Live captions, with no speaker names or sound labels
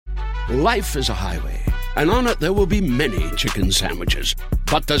Life is a highway, and on it there will be many chicken sandwiches.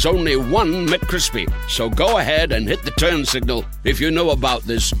 But there's only one McCrispy. So go ahead and hit the turn signal if you know about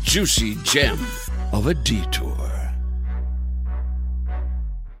this juicy gem of a detour.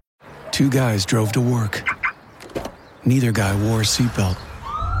 Two guys drove to work. Neither guy wore a seatbelt.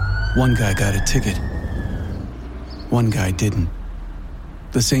 One guy got a ticket. One guy didn't.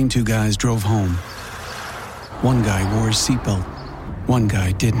 The same two guys drove home. One guy wore his seatbelt. One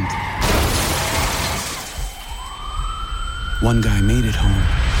guy didn't. One guy made it home.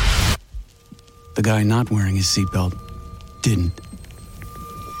 The guy not wearing his seatbelt didn't.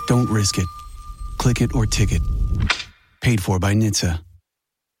 Don't risk it. Click it or ticket. Paid for by NHTSA.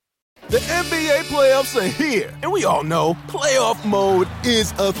 The NBA playoffs are here, and we all know playoff mode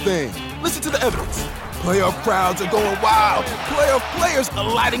is a thing. Listen to the evidence. Playoff crowds are going wild. Playoff players are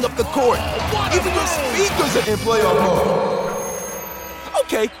lighting up the court. Even your speakers are in playoff mode.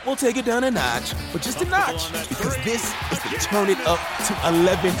 Okay, we'll take it down a notch, but just a notch, because this is the Turn It Up to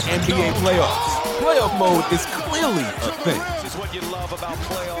 11 NBA playoffs. Playoff mode is clearly a thing.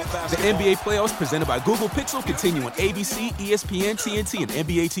 The NBA playoffs presented by Google Pixel continue on ABC, ESPN, TNT, and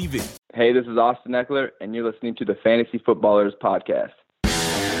NBA TV. Hey, this is Austin Eckler, and you're listening to the Fantasy Footballers Podcast.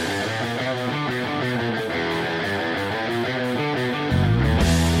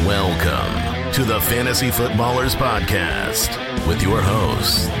 Welcome to the Fantasy Footballers Podcast with your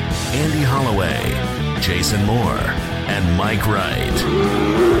hosts, Andy Holloway, Jason Moore, and Mike Wright.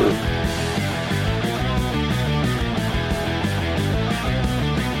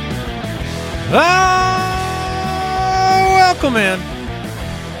 Welcome in.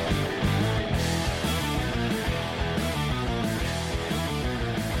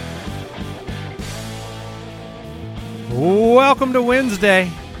 Welcome to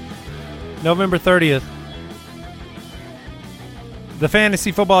Wednesday, November 30th. The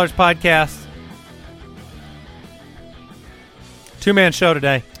Fantasy Footballers Podcast. Two-man show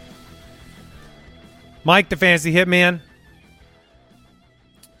today. Mike, the Fantasy Hitman.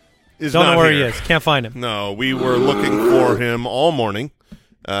 Don't know where he is. Can't find him. No, we were looking for him all morning.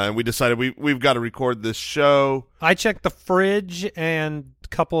 We decided we've got to record this show. I checked the fridge and a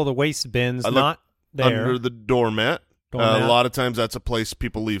couple of the waste bins. Not there. Under the doormat. A lot of times that's a place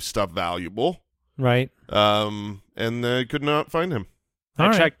people leave stuff valuable. Right. And I could not find him.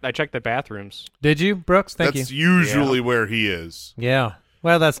 I checked the bathrooms. Did you, Brooks? Thank you. That's usually where he is. Yeah.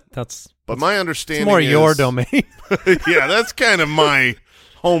 Well, that's. But my understanding is more is, your domain. Yeah, that's kind of my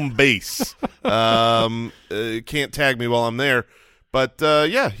home base. Can't tag me while I'm there. But,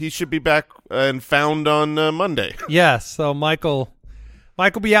 yeah, he should be back and found on Monday. Yes, so Michael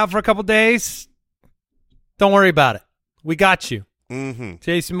be out for a couple days. Don't worry about it. We got you. Mm-hmm.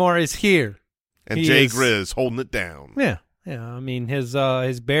 Jason Moore is here. And Jay Grizz holding it down. Yeah. I mean, his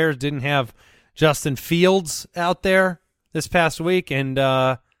Bears didn't have Justin Fields out there this past week, and,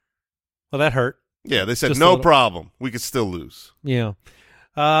 well, that hurt. Yeah, they said no problem. We could still lose. Yeah.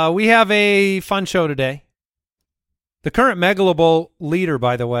 We have a fun show today. The current Megalo Bowl leader,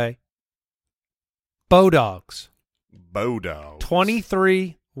 by the way, Bodogs.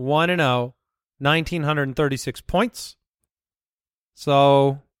 23-1-0, 1,936 points.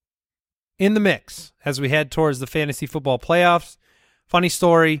 So, in the mix as we head towards the fantasy football playoffs. Funny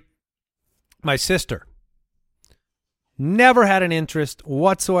story, my sister never had an interest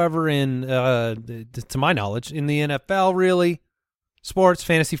whatsoever in, to my knowledge, in the NFL, really. Sports,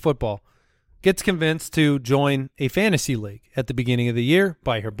 fantasy football. Gets convinced to join a fantasy league at the beginning of the year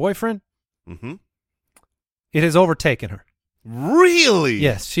by her boyfriend. Mm-hmm. It has overtaken her. Really?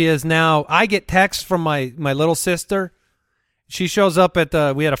 Yes, she is now. I get texts from my little sister. She shows up at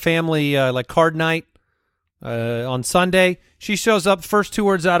we had a family like card night on Sunday. She shows up, first two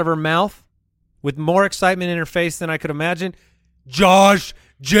words out of her mouth with more excitement in her face than I could imagine. Josh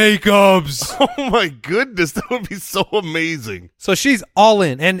Jacobs. Oh my goodness, that would be so amazing. So she's all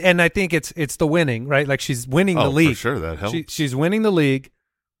in, and I think it's the winning, right? Like she's winning the league. For sure, that helps. She's winning the league.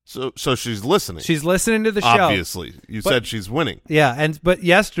 So she's listening. She's listening to the show. Obviously, you said she's winning. Yeah, but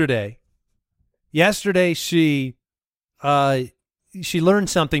yesterday she learned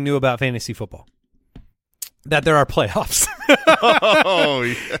something new about fantasy football. That there are playoffs. Oh,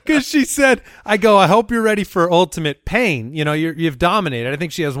 yeah. Because she said, I hope you're ready for ultimate pain. You know, you've dominated. I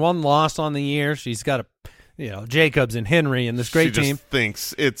think she has one loss on the year. She's got Jacobs and Henry and this great team. She just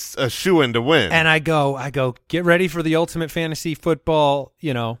thinks it's a shoo-in to win. And I go, get ready for the ultimate fantasy football,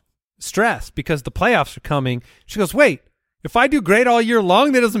 stress because the playoffs are coming. She goes, wait, if I do great all year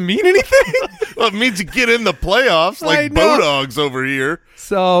long, that doesn't mean anything? Well, it means you get in the playoffs like Bodogs over here.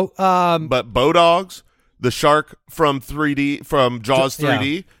 So, but Bodogs, the shark from Jaws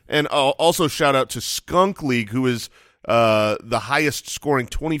 3D, Yeah. and also shout out to Skunk League, who is the highest scoring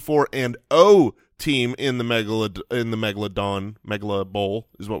 24-0 team in the Megala Bowl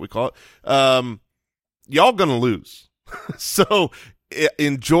is what we call it. Y'all gonna lose, so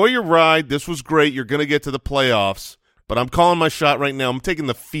enjoy your ride. This was great. You're gonna get to the playoffs, but I'm calling my shot right now. I'm taking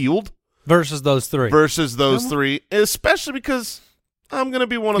the field versus those three. Three, especially because I'm going to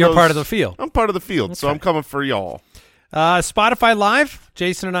be one of those. You're part of the field. I'm part of the field, so Okay. I'm coming for y'all. Spotify Live.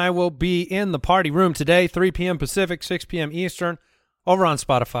 Jason and I will be in the party room today, 3 p.m. Pacific, 6 p.m. Eastern, over on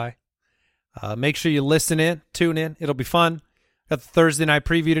Spotify. Make sure you listen in, tune in. It'll be fun. Got the Thursday night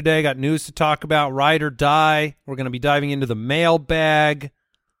preview today. Got news to talk about, ride or die. We're going to be diving into the mailbag.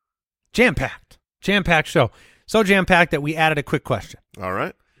 Jam-packed show. So jam-packed that we added a quick question. All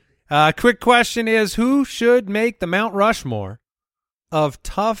right. Quick question is, who should make the Mount Rushmore of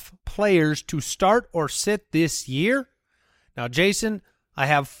tough players to start or sit this year? Now, Jason, I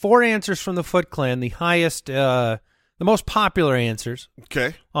have 4 answers from the Foot Clan, the highest, the most popular answers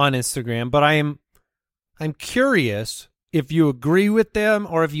on Instagram, but I'm curious if you agree with them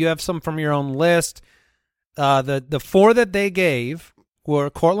or if you have some from your own list. The 4 that they gave were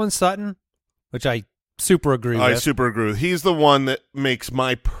Cortland Sutton, which I super agree with. I super agree with. He's the one that makes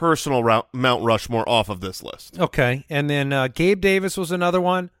my personal Mount Rushmore off of this list. Okay, and then Gabe Davis was another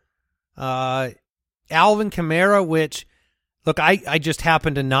one. Alvin Kamara, which, look, I just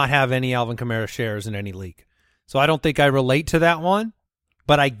happen to not have any Alvin Kamara shares in any league, so I don't think I relate to that one,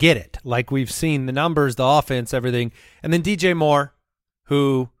 but I get it. Like, we've seen the numbers, the offense, everything. And then DJ Moore,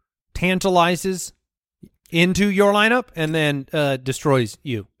 who tantalizes into your lineup and then destroys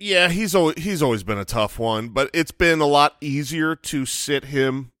you. Yeah, he's always been a tough one, but it's been a lot easier to sit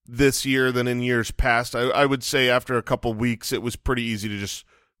him this year than in years past. I would say after a couple weeks, it was pretty easy to just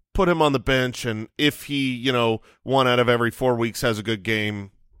put him on the bench, and if he, 1 out of every 4 weeks has a good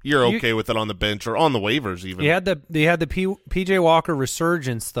game, you're okay with it on the bench or on the waivers even. They had the PJ Walker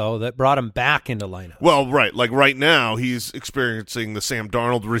resurgence, though, that brought him back into lineup. Well, right. Like right now, he's experiencing the Sam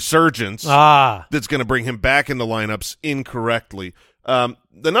Darnold resurgence that's going to bring him back into lineups incorrectly. The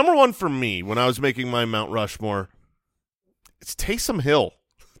number one for me when I was making my Mount Rushmore, it's Taysom Hill.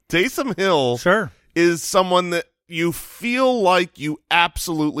 Taysom Hill is someone that you feel like you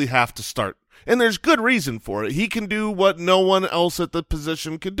absolutely have to start. And there's good reason for it. He can do what no one else at the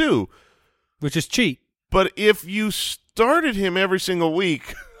position could do, which is cheat. But if you started him every single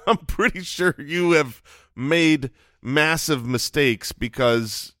week, I'm pretty sure you have made massive mistakes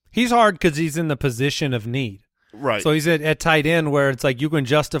because he's hard because he's in the position of need. Right. So he's at tight end where it's like you can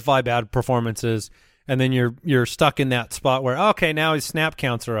justify bad performances, and then you're stuck in that spot where, okay, now his snap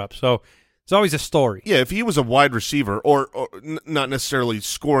counts are up. So it's always a story. Yeah, if he was a wide receiver, or not necessarily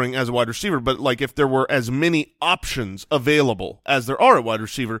scoring as a wide receiver, but like if there were as many options available as there are at wide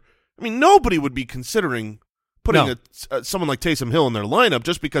receiver, I mean, nobody would be considering putting someone like Taysom Hill in their lineup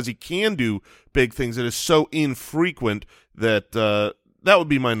just because he can do big things. It is so infrequent that that would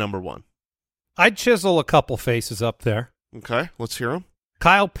be my number one. I'd chisel a couple faces up there. Okay, let's hear them.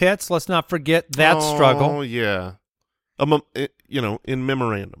 Kyle Pitts, let's not forget that struggle. Oh, yeah. In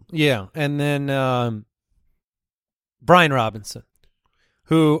memorandum. Yeah, and then Brian Robinson,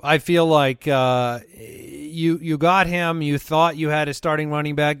 who I feel like you got him. You thought you had a starting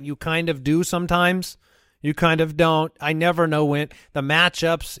running back. You kind of do sometimes. You kind of don't. I never know when. The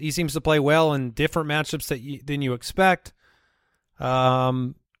matchups, he seems to play well in different matchups than you expect.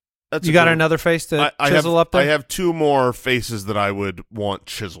 You got another face to chisel up there? I have 2 more faces that I would want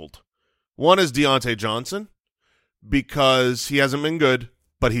chiseled. One is Deontay Johnson, because he hasn't been good,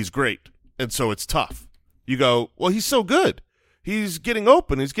 but he's great, and so it's tough. You go, well, he's so good. He's getting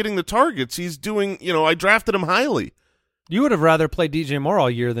open. He's getting the targets. He's doing, I drafted him highly. You would have rather played DJ Moore all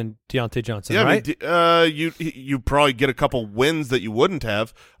year than Deontay Johnson, right? I mean, you probably get a couple wins that you wouldn't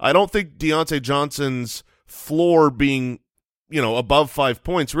have. I don't think Deontay Johnson's floor being, above 5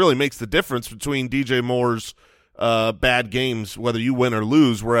 points really makes the difference between DJ Moore's bad games, whether you win or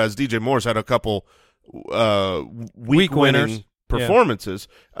lose, whereas DJ Moore's had a couple week winning performances.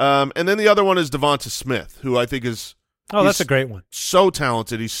 Yeah. And then the other one is Devonta Smith, who I think is that's a great one. So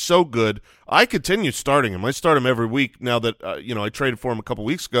talented. He's so good. I continue starting him. I start him every week now that I traded for him a couple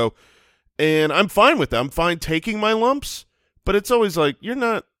weeks ago, and I'm fine with that. I'm fine taking my lumps, but it's always like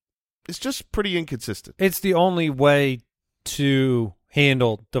it's just pretty inconsistent. It's the only way to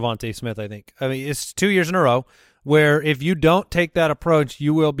handle Devonta Smith, I think. I mean, it's 2 years in a row where if you don't take that approach,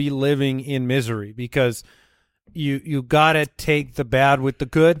 you will be living in misery because you got to take the bad with the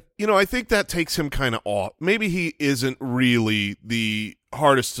good. I think that takes him kind of off. Maybe he isn't really the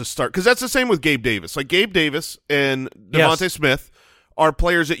hardest to start, because that's the same with Gabe Davis. Like Gabe Davis and Devontae Smith are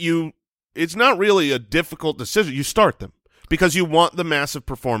players that it's not really a difficult decision. You start them because you want the massive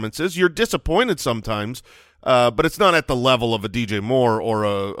performances. You're disappointed sometimes, but it's not at the level of a DJ Moore or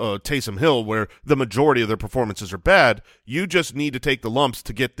a Taysom Hill where the majority of their performances are bad. You just need to take the lumps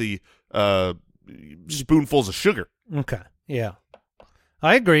to get the spoonfuls of sugar. Okay, yeah.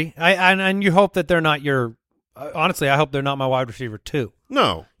 I agree. And you hope that they're not your honestly, I hope they're not my wide receiver 2.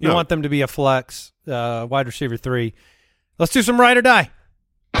 No. You want them to be a flex, wide receiver 3. Let's do some ride or die.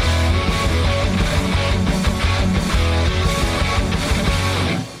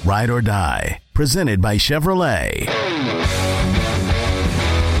 Ride or Die, presented by Chevrolet.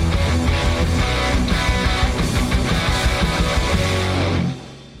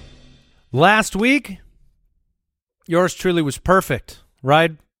 Last week, yours truly was perfect.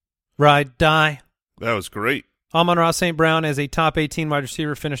 Ride, die. That was great. Amon-Ra St. Brown as a top 18 wide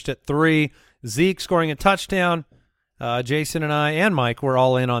receiver finished at 3. Zeke scoring a touchdown. Jason and I and Mike were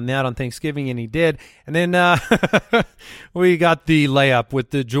all in on that on Thanksgiving, and he did. And then we got the layup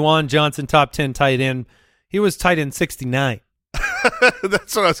with the Juwan Johnson top 10 tight end. He was tight end 69.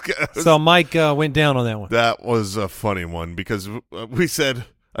 That's what I was. So Mike went down on that one. That was a funny one because we said,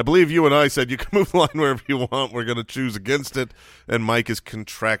 I believe you and I said, you can move the line wherever you want. We're going to choose against it, and Mike is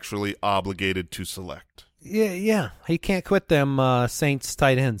contractually obligated to select. Yeah. He can't quit them Saints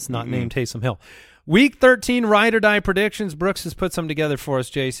tight ends, not named Taysom Hill. Week 13 ride or die predictions. Brooks has put some together for us,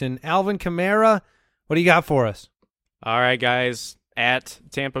 Jason. Alvin Kamara, what do you got for us? All right, guys. At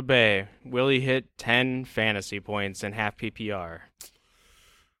Tampa Bay, will he hit 10 fantasy points in half PPR?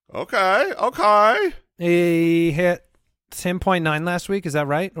 Okay. He hit 10.9 last week. Is that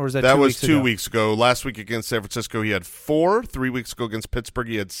right? Or is that 2 weeks weeks ago? That was 2 weeks ago. Last week against San Francisco, he had 4. 3 weeks ago against Pittsburgh,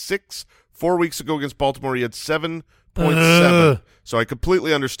 he had 6. 4 weeks ago against Baltimore, he had 7.7. So I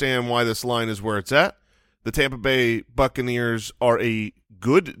completely understand why this line is where it's at. The Tampa Bay Buccaneers are a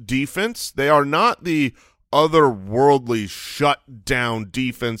good defense. They are not the otherworldly shut-down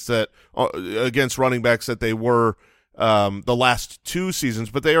defense that against running backs that they were the last 2 seasons,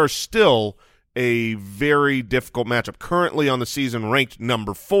 but they are still a very difficult matchup. Currently on the season ranked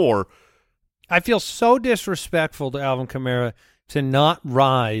number 4. I feel so disrespectful to Alvin Kamara to not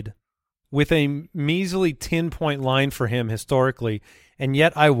ride with a measly 10-point line for him historically, and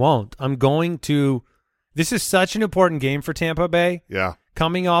yet I won't. I'm going to – this is such an important game for Tampa Bay. Yeah.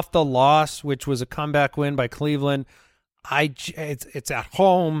 Coming off the loss, which was a comeback win by Cleveland, it's at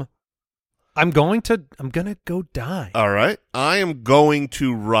home. I'm going to go die. All right. I am going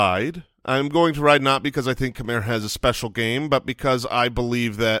to ride. I'm going to ride not because I think Kamara has a special game, but because I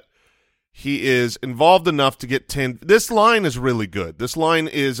believe that he is involved enough to get 10. This line is really good. This line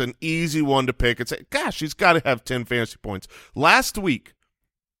is an easy one to pick and say, gosh, he's got to have 10 fantasy points. Last week,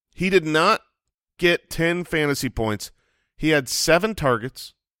 he did not get 10 fantasy points. He had 7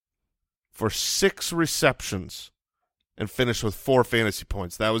 targets for 6 receptions and finished with 4 fantasy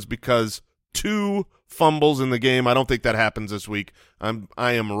points. That was because 2 fumbles in the game. I don't think that happens this week.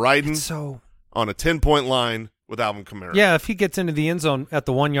 I am riding on a 10-point line with Alvin Kamara. Yeah, if he gets into the end zone at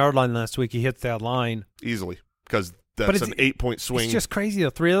the 1-yard line last week, he hits that line. Easily, because that's an 8-point swing. It's just crazy, though.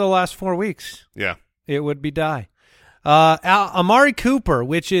 3 of the last 4 weeks. Yeah. It would be die. Amari Cooper,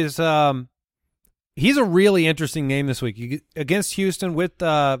 which is he's a really interesting name this week. Against Houston with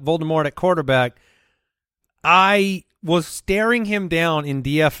Voldemort at quarterback, I was staring him down in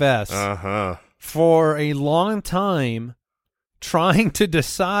DFS for a long time, trying to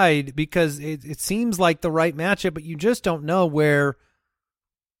decide because it seems like the right matchup, but you just don't know where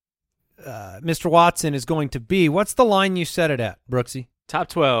Mr. Watson is going to be. What's the line you set it at, Brooksy? Top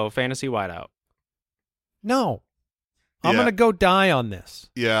 12 fantasy wideout. No. I'm going to go die on this.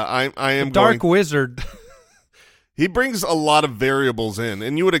 Yeah, I am Dark Wizard. He brings a lot of variables in,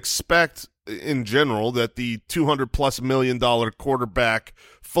 and you would expect in general that the $200+ million quarterback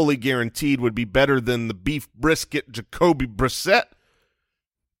fully guaranteed would be better than the beef brisket Jacoby Brissett.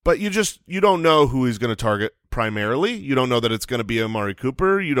 But you don't know who he's going to target primarily. You don't know that it's going to be Amari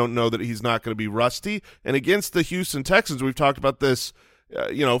Cooper. You don't know that he's not going to be rusty. And against the Houston Texans, we've talked about this,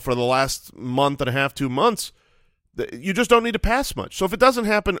 for the last month and a half, 2 months. You just don't need to pass much. So if it doesn't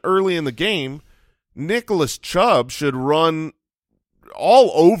happen early in the game, Nicholas Chubb should run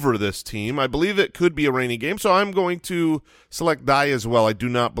all over this team. I believe it could be a rainy game, so I'm going to select die as well. I do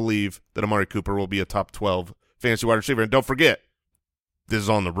not believe that Amari Cooper will be a top 12 fantasy wide receiver. And don't forget, this is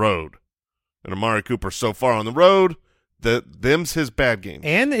on the road. And Amari Cooper so far on the road Them's his bad games.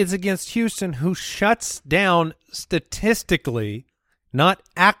 And it's against Houston, who shuts down statistically, not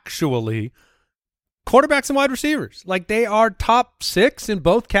actually, quarterbacks and wide receivers. Like, they are top 6 in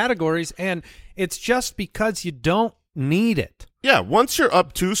both categories, and it's just because you don't need it. Yeah, once you're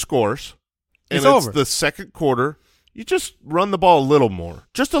up 2 scores and It's it's over. the second quarter, you just run the ball a little more.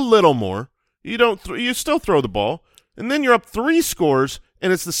 Just a little more. You don't. You still throw the ball, and then you're up 3 scores,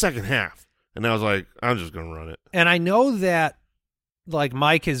 and it's the second half. And I was like, I'm just going to run it. And I know that, like,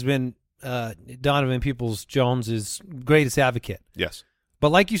 Mike has been Donovan Peoples-Jones' greatest advocate. Yes.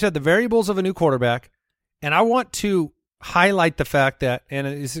 But like you said, the variables of a new quarterback, and I want to highlight the fact that, and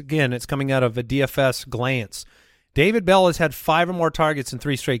it's coming out of a DFS glance, David Bell has had 5 or more targets in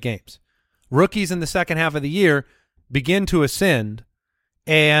 3 straight games. Rookies in the second half of the year begin to ascend,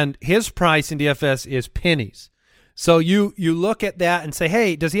 and his price in DFS is pennies. So you look at that and say,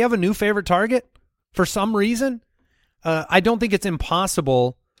 hey, does he have a new favorite target for some reason? I don't think it's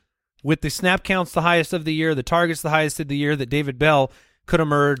impossible with the snap counts the highest of the year, the targets the highest of the year, that David Bell could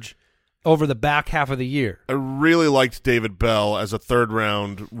emerge over the back half of the year. I really liked David Bell as a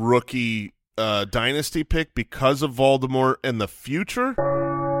third-round rookie dynasty pick because of Voldemort and the future.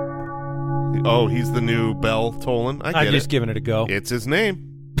 Oh, he's the new Bell Tolan. I'm just giving it a go. It's his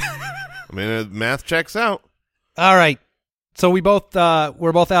name. I mean, math checks out. All right. So we're both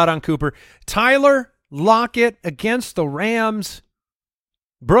out on Cooper. Tyler Lockett against the Rams.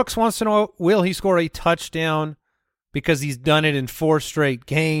 Brooks wants to know, will he score a touchdown, because he's done it in 4 straight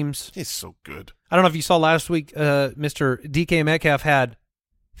games. He's so good. I don't know if you saw last week, Mr. DK Metcalf had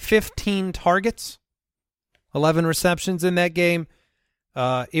 15 targets, 11 receptions in that game.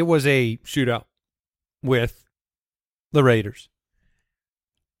 It was a shootout with the Raiders.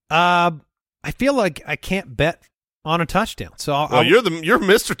 I feel like I can't bet on a touchdown. So you're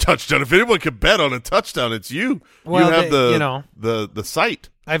Mr. Touchdown. If anyone can bet on a touchdown, it's you. Well, you have the site.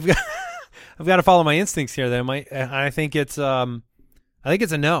 I've got to follow my instincts here. Then I think it's a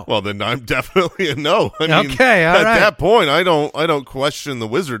no. Well, then I'm definitely a no. I mean, okay, all at right. that point, I don't question the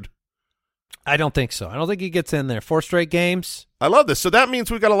wizard. I don't think so. I don't think he gets in there. 4 straight games. I love this. So that means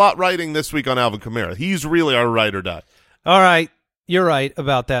we got a lot writing this week on Alvin Kamara. He's really our ride or die. All right. You're right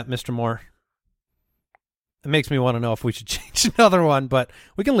about that, Mr. Moore. It makes me want to know if we should change another one, but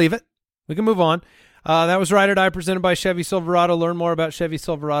we can leave it. We can move on. That was Ride or Die presented by Chevy Silverado. Learn more about Chevy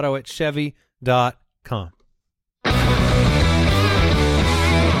Silverado at Chevy.com.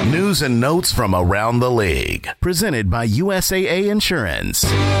 News and notes from around the league. Presented by USAA Insurance.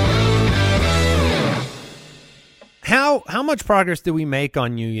 How much progress did we make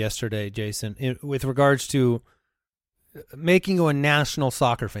on you yesterday, Jason, with regards to making you a national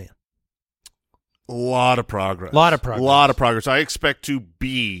soccer fan? A lot of progress. I expect to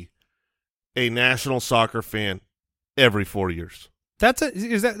be a national soccer fan every 4 years.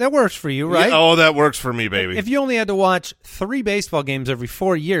 That works for you, right? Yeah, that works for me, baby. If you only had to watch 3 baseball games every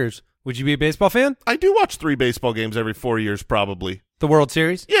 4 years, would you be a baseball fan? I do watch 3 baseball games every 4 years, probably. The World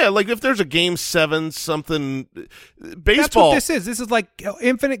Series? Yeah, like if there's a Game 7, something. Baseball. That's what this is. This is like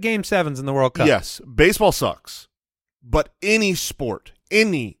infinite Game 7s in the World Cup. Yes, baseball sucks. But any sport,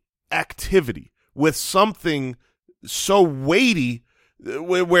 any activity with something so weighty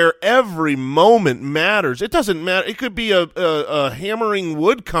where every moment matters. It doesn't matter. It could be a hammering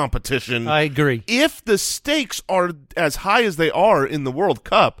wood competition. I agree. If the stakes are as high as they are in the World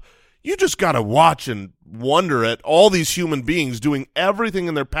Cup, you just got to watch and wonder at all these human beings doing everything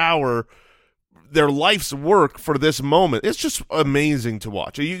in their power, their life's work for this moment. It's just amazing to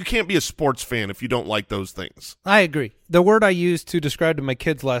watch. You can't be a sports fan if you don't like those things. I agree. The word I used to describe to my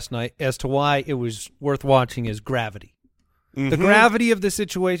kids last night as to why it was worth watching is gravity. Mm-hmm. The gravity of the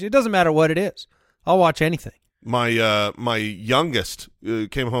situation. It doesn't matter what it is. I'll watch anything. My youngest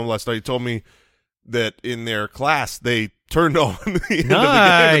came home last night. He told me that in their class they turned on the end of the game.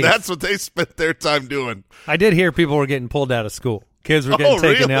 And that's what they spent their time doing. I did hear people were getting pulled out of school. Kids were getting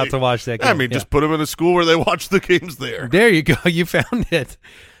taken out to watch that game. I mean, just put them in a school where they watch the games there. There you go. You found it.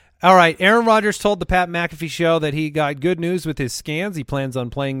 All right. Aaron Rodgers told the Pat McAfee show that he got good news with his scans. He plans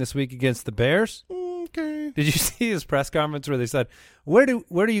on playing this week against the Bears. Okay. Did you see his press conference where they said, where do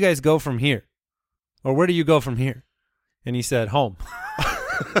you guys go from here? Or where do you go from here? And he said, home.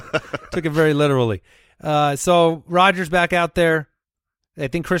 Took it very literally. So Rodgers back out there. I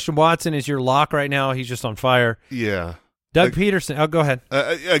think Christian Watson is your lock right now. He's just on fire. Yeah. Doug Peterson. Oh, go ahead.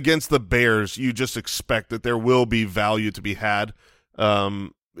 Against the Bears, you just expect that there will be value to be had.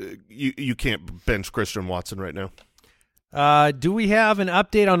 You can't bench Christian Watson right now. Do we have an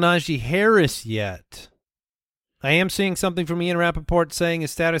update on Najee Harris yet? I am seeing something from Ian Rappaport saying his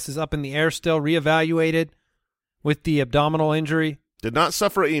status is up in the air still, reevaluated. with the abdominal injury. Did not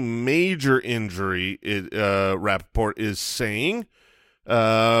suffer a major injury, Rappaport is saying,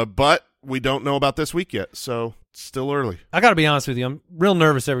 but we don't know about this week yet, so it's still early. I got to be honest with you. I'm real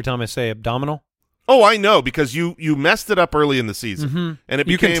nervous every time I say abdominal. Oh, I know, because you messed it up early in the season. And it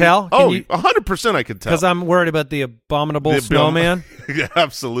you became, can tell? 100% I can tell. Because I'm worried about the abominable snowman. Yeah,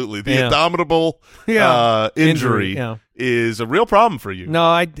 absolutely. The abominable injury is a real problem for you.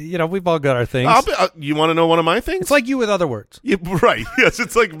 No, we've all got our things. You want to know one of my things? It's like you with other words. Yeah, right. Yes,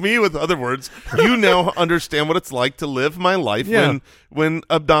 it's like me with other words. You now understand what it's like to live my life when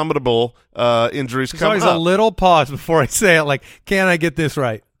abdominal injuries come up. There's always a little pause before I say it, like, can I get this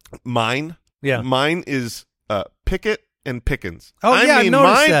right? Mine is Pickett and Pickens. Oh, I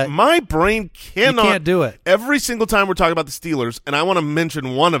noticed that. My brain cannot. You can't do it. Every single time we're talking about the Steelers, and I want to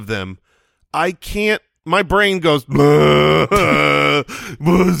mention one of them, I can't. My brain goes, what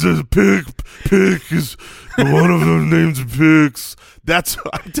is this? Pick is one of them names Picks. That's,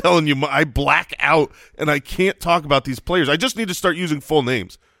 I'm telling you, I black out, and I can't talk about these players. I just need to start using full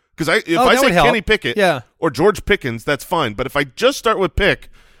names. Because if I say Kenny Pickett or George Pickens, that's fine. But if I just start with Pick,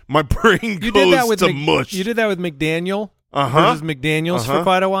 my brain goes to mush. You did that with McDaniel versus McDaniels for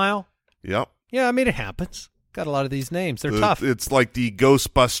quite a while. Yep. Yeah, I mean, it happens. Got a lot of these names. They're tough. It's like the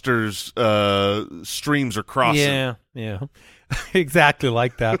Ghostbusters streams are crossing. Yeah. Exactly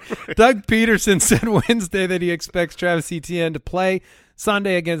like that. Doug Peterson said Wednesday that he expects Travis Etienne to play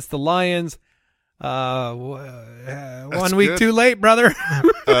Sunday against the Lions. 1 week too late, brother.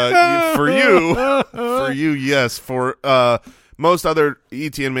 For you, yes. For most other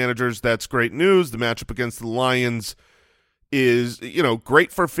ETN managers, that's great news. The matchup against the Lions is,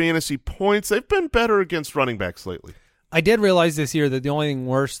 great for fantasy points. They've been better against running backs lately. I did realize this year that the only thing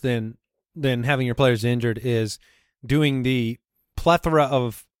worse than having your players injured is doing the plethora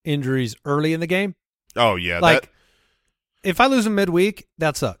of injuries early in the game. Oh, yeah. Like, if I lose them midweek,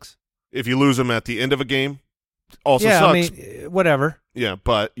 that sucks. If you lose them at the end of a game, also sucks. I mean, whatever. Yeah,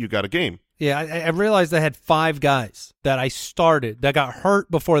 but you got a game. Yeah, I realized I had 5 guys that I started that got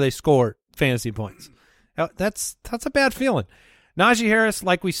hurt before they scored fantasy points. That's a bad feeling. Najee Harris,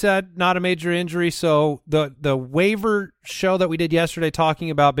 like we said, not a major injury. So the waiver show that we did yesterday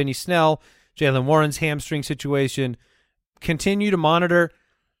talking about Benny Snell, Jaylen Warren's hamstring situation, continue to monitor.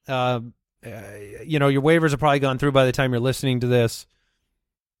 Your waivers are probably gone through by the time you're listening to this.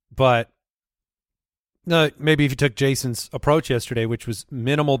 But maybe if you took Jason's approach yesterday, which was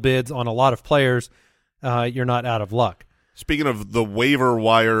minimal bids on a lot of players, you're not out of luck. Speaking of the waiver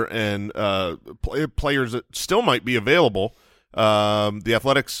wire and players that still might be available, the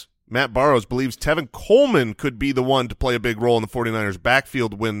Athletics' Matt Barrows believes Tevin Coleman could be the one to play a big role in the 49ers'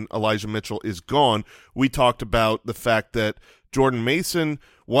 backfield when Elijah Mitchell is gone. We talked about the fact that Jordan Mason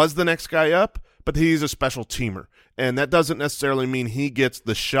was the next guy up, but he's a special teamer. And that doesn't necessarily mean he gets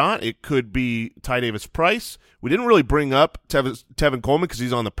the shot. It could be Ty Davis-Price. We didn't really bring up Tevin Coleman because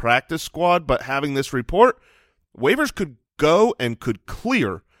he's on the practice squad, but having this report, waivers could go and could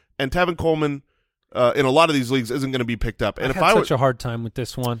clear, and Tevin Coleman in a lot of these leagues isn't going to be picked up. And I had such a hard time with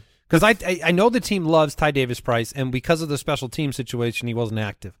this one because I know the team loves Ty Davis-Price, and because of the special team situation, he wasn't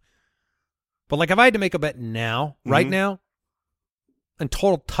active. But like if I had to make a bet now, right now, and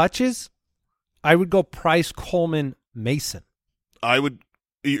total touches, I would go Price, Coleman, Mason. I would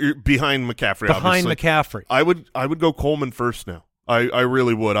behind McCaffrey. Behind obviously. McCaffrey. I would go Coleman first now. I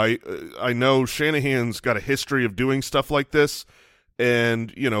really would. I know Shanahan's got a history of doing stuff like this,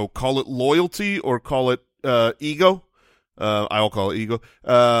 and call it loyalty or call it ego. I'll call it ego.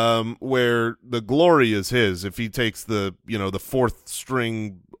 Where the glory is his if he takes the the 4th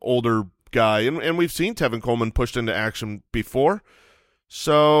string older guy, and we've seen Tevin Coleman pushed into action before.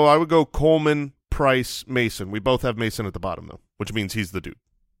 So I would go Coleman, Price, Mason. We both have Mason at the bottom though, which means he's the dude.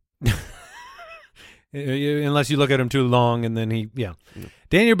 Unless you look at him too long, and then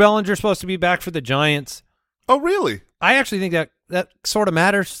Daniel Bellinger's supposed to be back for the Giants. Oh, really? I actually think that sort of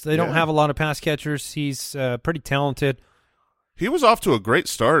matters. They don't have a lot of pass catchers. He's pretty talented. He was off to a great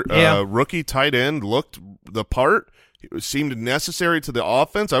start. Yeah. Rookie tight end, looked the part. It seemed necessary to the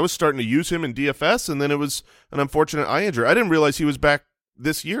offense. I was starting to use him in DFS, and then it was an unfortunate eye injury. I didn't realize he was back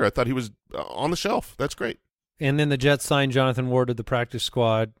this year. I thought he was on the shelf. That's great. And then the Jets signed Jonathan Ward to the practice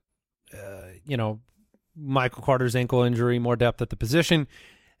squad. Michael Carter's ankle injury, more depth at the position.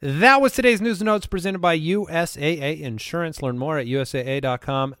 That was today's news and notes presented by USAA Insurance. Learn more at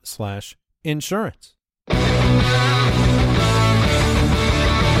USAA.com/insurance.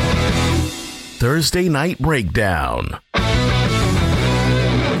 Thursday Night Breakdown.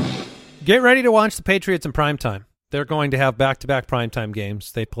 Get ready to watch the Patriots in primetime. They're going to have back-to-back primetime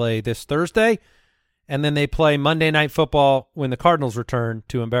games. They play this Thursday and then they play Monday Night Football when the Cardinals return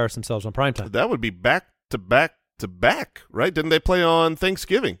to embarrass themselves on primetime. That would be back to back to back, right? Didn't they play on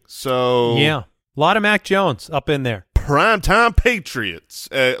Thanksgiving? So yeah, a lot of Mac Jones up in there. Primetime Patriots.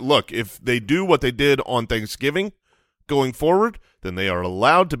 Look, if they do what they did on Thanksgiving going forward, then they are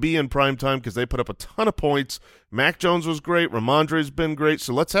allowed to be in primetime because they put up a ton of points. Mac Jones was great. Ramondre's been great.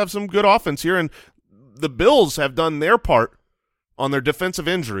 So let's have some good offense here. And the Bills have done their part on their defensive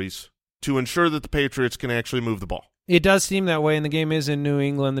injuries to ensure that the Patriots can actually move the ball. It does seem that way, and the game is in New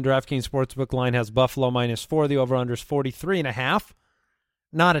England. The DraftKings Sportsbook line has Buffalo -4. The over-under is 43.5.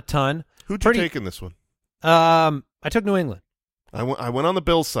 Not a ton. Who'd you take in this one? I took New England. I went on the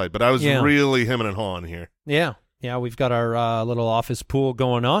Bills side, but I was really hemming and hawing here. Yeah, we've got our little office pool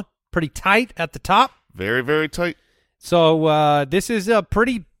going on. Pretty tight at the top. Very, very tight. So this is a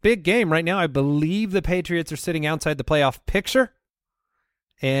pretty big game right now. I believe the Patriots are sitting outside the playoff picture,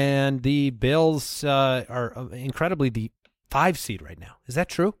 and the Bills are incredibly the 5 seed right now. Is that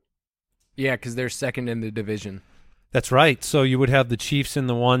true? Yeah, because they're second in the division. That's right. So you would have the Chiefs in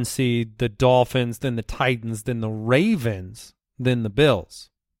the 1 seed, the Dolphins, then the Titans, then the Ravens, then the Bills.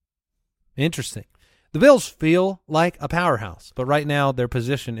 Interesting. The Bills feel like a powerhouse, but right now their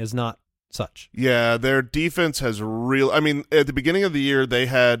position is not such. Yeah, their defense has I mean, at the beginning of the year, they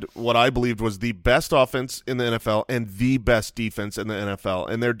had what I believed was the best offense in the NFL and the best defense in the NFL.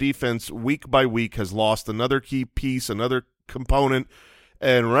 And their defense, week by week, has lost another key piece, another component.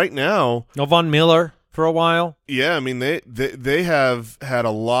 And right now, no Von Miller for a while. Yeah, I mean, they have had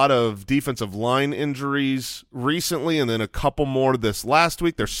a lot of defensive line injuries recently, and then a couple more this last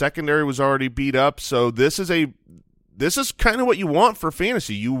week. Their secondary was already beat up. So this is kind of what you want for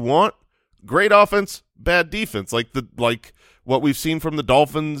fantasy. You want great offense, bad defense, like what we've seen from the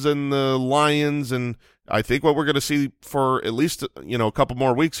Dolphins and the Lions, and I think what we're going to see for at least a couple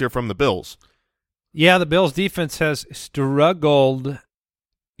more weeks here from the Bills. Yeah, the Bills' defense has struggled.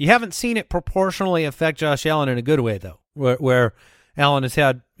 You haven't seen it proportionally affect Josh Allen in a good way, though, where Allen has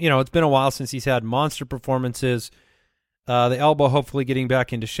had, it's been a while since he's had monster performances. The elbow hopefully getting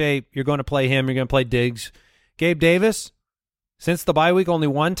back into shape. You're going to play him. You're going to play Diggs. Gabe Davis, since the bye week, only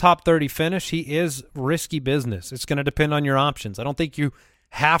one top 30 finish. He is risky business. It's going to depend on your options. I don't think you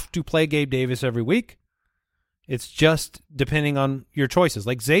have to play Gabe Davis every week. It's just depending on your choices.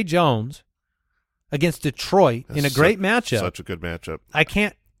 Like Zay Jones against Detroit in a great matchup. Such a good matchup.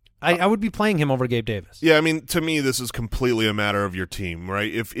 I would be playing him over Gabe Davis. Yeah, I mean, to me, this is completely a matter of your team,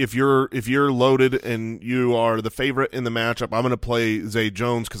 right? If you're loaded and you are the favorite in the matchup, I'm going to play Zay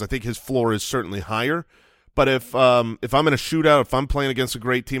Jones because I think his floor is certainly higher. But if I'm in a shootout, if I'm playing against a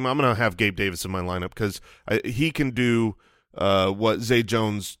great team, I'm going to have Gabe Davis in my lineup because he can do what Zay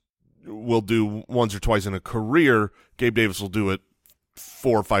Jones will do once or twice in a career. Gabe Davis will do it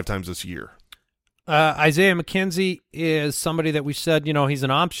 4 or 5 times this year. Isaiah McKenzie is somebody that we said, he's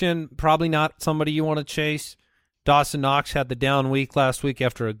an option, probably not somebody you want to chase. Dawson Knox had the down week last week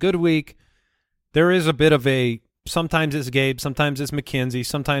after a good week. There is a bit of sometimes it's Gabe, sometimes it's McKenzie,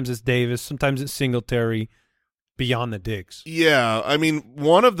 sometimes it's Davis, sometimes it's Singletary beyond the Diggs. Yeah, I mean,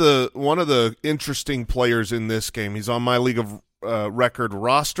 one of the interesting players in this game, he's on my League of Record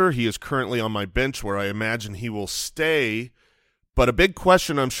roster. He is currently on my bench where I imagine he will stay. But a big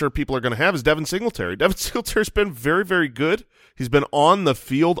question I'm sure people are going to have is Devin Singletary. Devin Singletary's been very, very good. He's been on the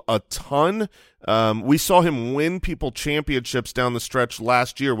field a ton. We saw him win people championships down the stretch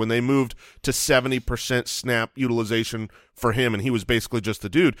last year when they moved to 70% snap utilization for him, and he was basically just the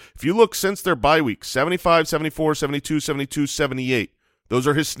dude. If you look since their bye week, 75, 74, 72, 72, 78, those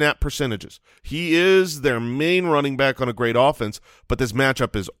are his snap percentages. He is their main running back on a great offense, but this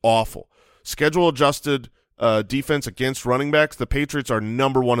matchup is awful. Schedule-adjusted defense against running backs, the Patriots are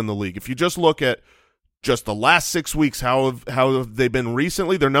 #1 in the league. If you just look at just the last 6 weeks, how have they been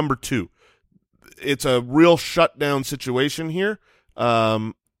recently? They're #2. It's a real shutdown situation here.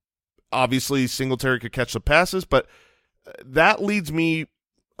 Obviously, Singletary could catch the passes, but that leads me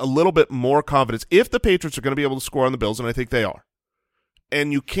a little bit more confidence. If the Patriots are going to be able to score on the Bills, and I think they are,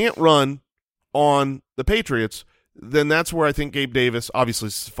 and you can't run on the Patriots, then that's where I think Gabe Davis, obviously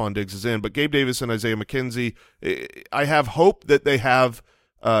Stephon Diggs is in, but Gabe Davis and Isaiah McKenzie, I have hope that they have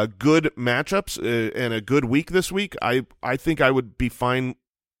good matchups and a good week this week. I think I would be fine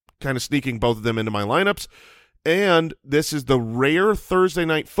kind of sneaking both of them into my lineups. And this is the rare Thursday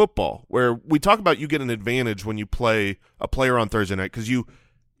night football where we talk about you get an advantage when you play a player on Thursday night because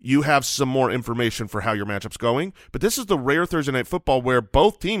you have some more information for how your matchup's going. But this is the rare Thursday night football where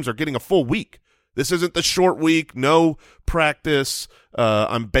both teams are getting a full week. This isn't the short week, no practice.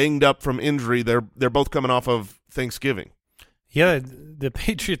 I'm banged up from injury. They're both coming off of Thanksgiving. Yeah, the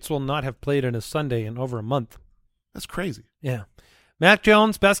Patriots will not have played on a Sunday in over a month. That's crazy. Yeah. Mac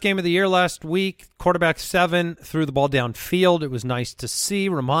Jones, best game of the year last week. Quarterback 7, threw the ball downfield. It was nice to see.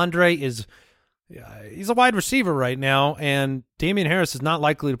 Ramondre he's a wide receiver right now, and Damian Harris is not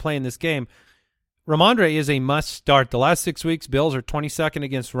likely to play in this game. Ramondre is a must-start. The last 6 weeks, Bills are 22nd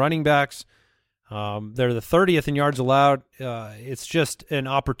against running backs. They're the 30th in yards allowed. It's just an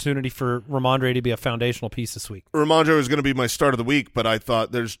opportunity for Ramondre to be a foundational piece this week. Ramondre was going to be my start of the week, but I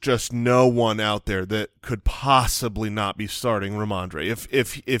thought there's just no one out there that could possibly not be starting Ramondre.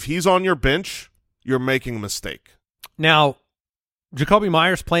 If he's on your bench, you're making a mistake. Now, Jacoby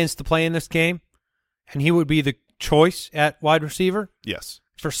Myers plans to play in this game, and he would be the choice at wide receiver. Yes.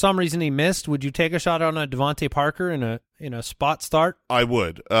 For some reason he missed. Would you take a shot on a Devontae Parker in a spot start? I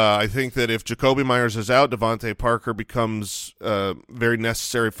would. I think that if Jacoby Myers is out, Devontae Parker becomes very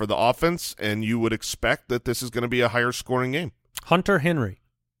necessary for the offense, and you would expect that this is going to be a higher scoring game. Hunter Henry,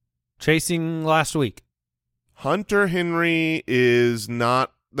 chasing last week. Hunter Henry is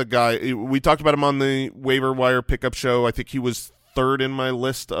not the guy. We talked about him on the waiver wire pickup show. I think he was third in my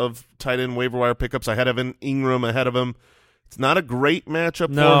list of tight end waiver wire pickups. I had Evan Ingram ahead of him. It's not a great matchup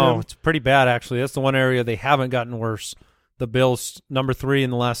for him. No, it's pretty bad, actually. That's the one area they haven't gotten worse. The Bills, number 3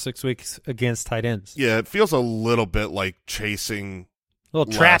 in the last 6 weeks against tight ends. Yeah, it feels a little bit like chasing a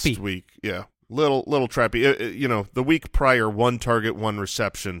little trappy last week. Yeah, little trappy. The week prior, 1 target, 1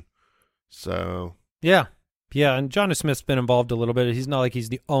 reception. So yeah, and Jonnu Smith's been involved a little bit. He's not like he's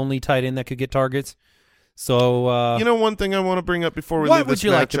the only tight end that could get targets. So one thing I want to bring up before we leave this matchup. What would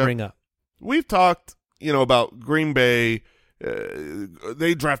you like to bring up? We've talked, about Green Bay.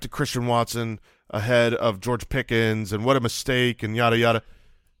 They drafted Christian Watson ahead of George Pickens, and what a mistake, and yada yada.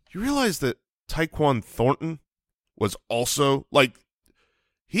 You realize that Tyquan Thornton was also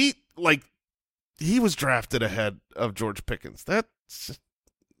he was drafted ahead of George Pickens. That's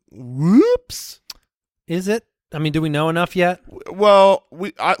whoops. Is it? I mean, do we know enough yet? Well,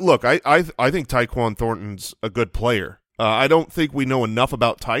 I think Tyquan Thornton's a good player. I don't think we know enough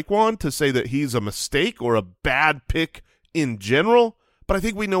about Tyquan to say that he's a mistake or a bad pick in general, but I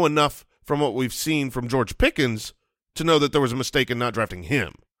think we know enough from what we've seen from George Pickens to know that there was a mistake in not drafting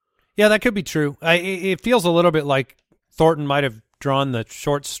him. Yeah, that could be true. It feels a little bit like Thornton might have drawn the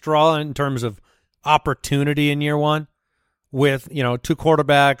short straw in terms of opportunity in year one with, 2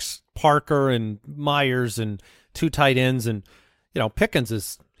 quarterbacks, Parker and Myers, and 2 tight ends, and,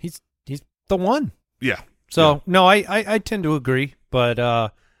 Pickens he's the one. Yeah. So, yeah. No, I tend to agree,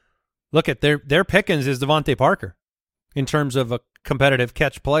 but look at their Pickens is Devontae Parker. In terms of a competitive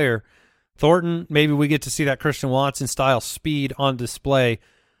catch player. Thornton, maybe we get to see that Christian Watson-style speed on display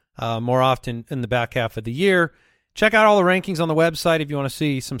more often in the back half of the year. Check out all the rankings on the website if you want to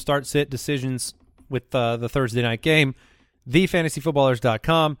see some start-sit decisions with the Thursday night game,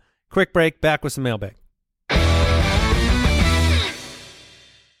 thefantasyfootballers.com. Quick break, back with some mailbag.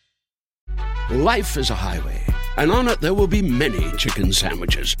 Life is a highway, and on it there will be many chicken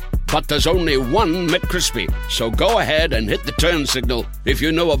sandwiches. But there's only one McCrispy, so go ahead and hit the turn signal if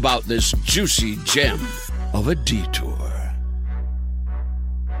you know about this juicy gem of a detour.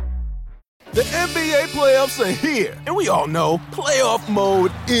 The NBA playoffs are here, and we all know playoff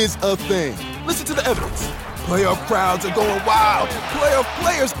mode is a thing. Listen to the evidence. Playoff crowds are going wild. Playoff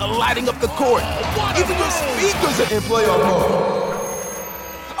players are lighting up the court. Even your speakers are in playoff mode.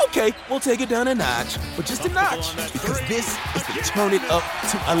 Okay, we'll take it down a notch, but just a notch, because this is the Turn It Up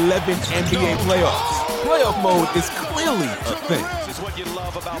to 11 NBA playoffs. Playoff mode is clearly a thing.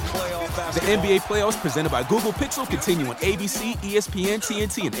 The NBA playoffs presented by Google Pixel continue on ABC, ESPN,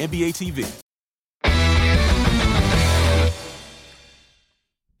 TNT, and NBA TV.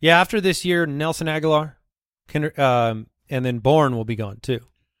 Yeah, after this year, Nelson Aguilar, and then Bourne will be gone too.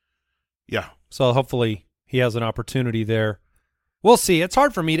 Yeah. So hopefully he has an opportunity there. We'll see. It's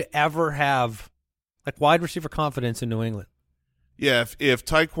hard for me to ever have wide receiver confidence in New England. Yeah, if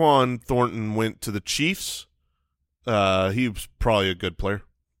Tyquan Thornton went to the Chiefs, he was probably a good player.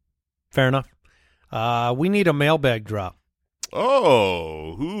 Fair enough. We need a mailbag drop.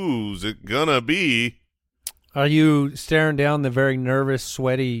 Oh, who's it gonna be? Are you staring down the very nervous,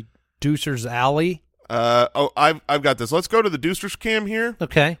 sweaty Deucer's Alley? I've got this. Let's go to the Deucer's cam here.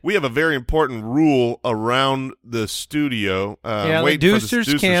 Okay. We have a very important rule around the studio. The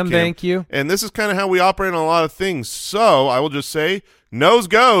Deucer's cam, thank you. And this is kind of how we operate on a lot of things. So I will just say, nose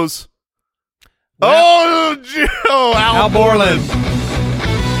goes. Well, Al Borland.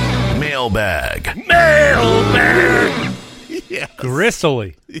 Mailbag. Yes.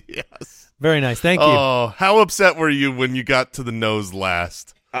 Gristly. Yes. Very nice. Thank you. Oh, how upset were you when you got to the nose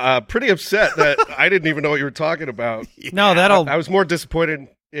last? Pretty upset that I didn't even know what you were talking about. No, I was more disappointed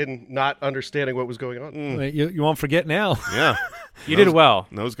in not understanding what was going on. You won't forget now. Yeah. You did well.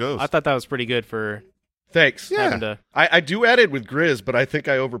 Nose goes. I thought that was pretty good for Thanks. having to. I do edit with Grizz, but I think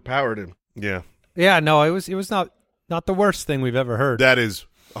I overpowered him. Yeah. Yeah, no, it was not the worst thing we've ever heard. That is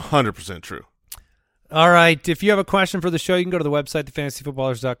 100% true. All right. If you have a question for the show, you can go to the website,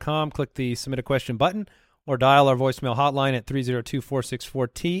 thefantasyfootballers.com, click the Submit a Question button, or dial our voicemail hotline at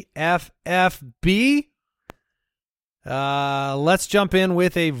 302-464-TFFB. Let's jump in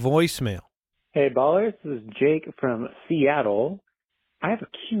with a voicemail. Hey, Ballers. This is Jake from Seattle. I have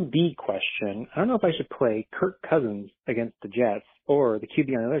a QB question. I don't know if I should play Kirk Cousins against the Jets or the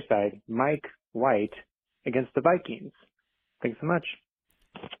QB on the other side, Mike White, against the Vikings. Thanks so much.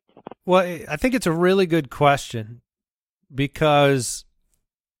 Well, I think it's a really good question because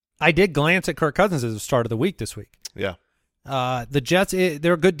I did glance at Kirk Cousins as the start of the week this week. Yeah. The Jets,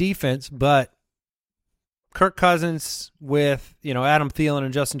 they're a good defense, but Kirk Cousins with, Adam Thielen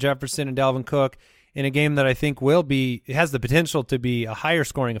and Justin Jefferson and Dalvin Cook in a game that I think it has the potential to be a higher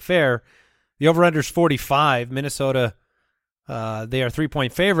scoring affair. The over-under is 45. Minnesota, they are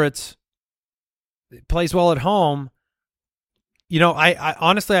 3-point favorites. It plays well at home. I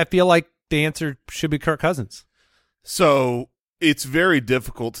honestly, I feel like the answer should be Kirk Cousins. So it's very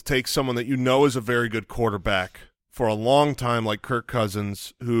difficult to take someone that you know is a very good quarterback for a long time like Kirk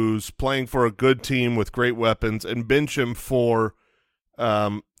Cousins, who's playing for a good team with great weapons, and bench him for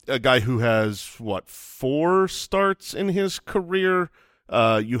a guy who has, 4 starts in his career.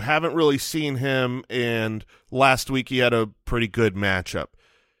 You haven't really seen him, and last week he had a pretty good matchup.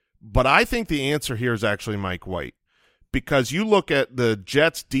 But I think the answer here is actually Mike White, because you look at the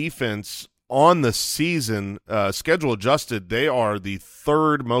Jets' defense on the season, schedule adjusted, they are the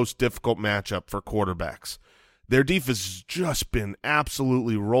 3rd most difficult matchup for quarterbacks. Their defense has just been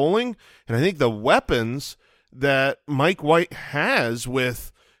absolutely rolling, and I think the weapons that Mike White has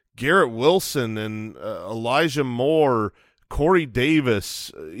with Garrett Wilson and Elijah Moore, Corey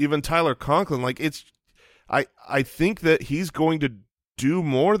Davis, even Tyler Conklin, I think that he's going to do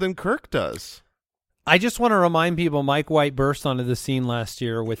more than Kirk does. I just want to remind people Mike White burst onto the scene last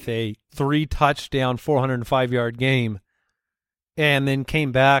year with a 3-touchdown, 405-yard game and then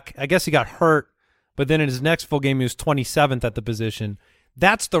came back. I guess he got hurt, but then in his next full game he was 27th at the position.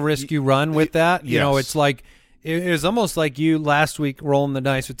 That's the risk you run with that. Yes. It's like it was almost like you last week rolling the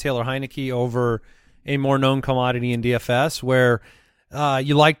dice with Taylor Heineke over a more known commodity in DFS where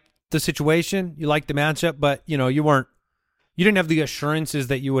you liked the situation, you liked the matchup, but you didn't have the assurances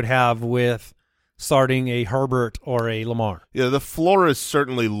that you would have with starting a Herbert or a Lamar. Yeah, the floor is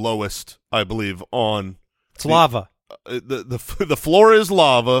certainly lowest, I believe, on it's lava. The floor is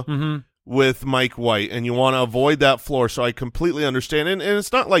lava Mm-hmm. with Mike White, and you want to avoid that floor, so I completely understand. And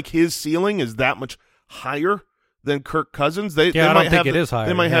it's not like his ceiling is that much higher than Kirk Cousins. I don't think it is higher.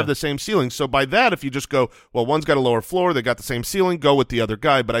 They might have the same ceiling. So by that, if you just go, well, one's got a lower floor, they got the same ceiling, go with the other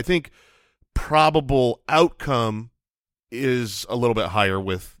guy. But I think probable outcome is a little bit higher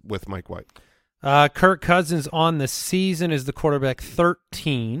with Mike White. Kirk Cousins on the season is the quarterback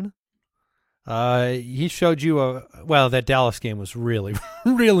 13. He showed you that Dallas game was really,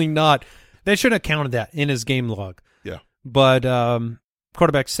 really not. They should have counted that in his game log. Yeah. But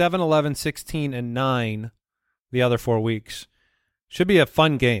quarterback 7, 11, 16, and 9 the other 4 weeks. Should be a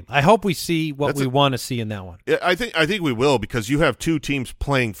fun game. I hope we see what we want to see in that one. Yeah, I think we will, because you have 2 teams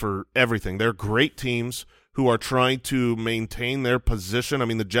playing for everything. They're great teams who are trying to maintain their position. I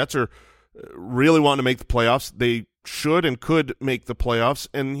mean, the Jets are really wanting to make the playoffs. They should and could make the playoffs.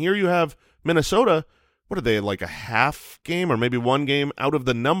 And here you have Minnesota. What are they, like a half game or maybe 1 game out of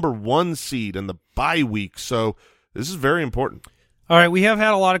the number 1 seed in the bye week? So this is very important. All right, we have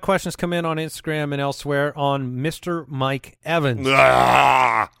had a lot of questions come in on Instagram and elsewhere on Mr. Mike Evans.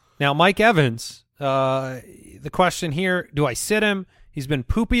 Ah! Now, Mike Evans, the question here, do I sit him? He's been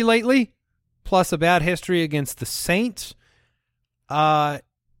poopy lately, plus a bad history against the Saints.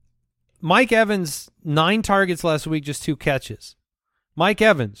 Mike Evans, 9 targets last week, just 2 catches. Mike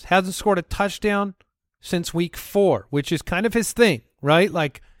Evans hasn't scored a touchdown since week 4, which is kind of his thing, right?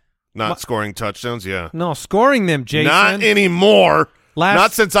 Like not scoring touchdowns, yeah. No, scoring them, Jason. Not anymore.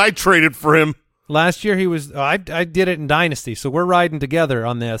 Not since I traded for him. Last year he was I did it in Dynasty, so we're riding together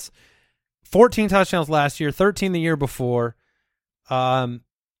on this. 14 touchdowns last year, 13 the year before. Marshawn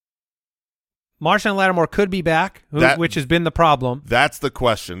Lattimore could be back, which has been the problem. That's the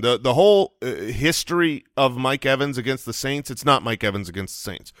question. The whole history of Mike Evans against the Saints, it's not Mike Evans against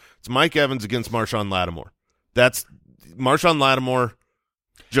the Saints. It's Mike Evans against Marshawn Lattimore. That's Marshawn Lattimore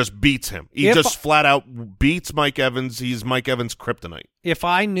just beats him. He just flat out beats Mike Evans. He's Mike Evans' kryptonite. If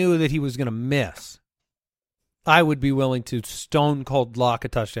I knew that he was going to miss, I would be willing to stone cold lock a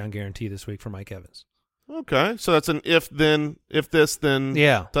touchdown guarantee this week for Mike Evans. Okay, so that's an if this, then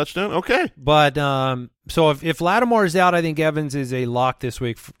touchdown. Okay. But so if Lattimore is out, I think Evans is a lock this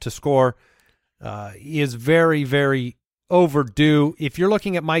week to score. He is very, very overdue. If you're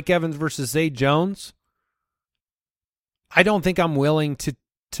looking at Mike Evans versus Zay Jones, I don't think I'm willing to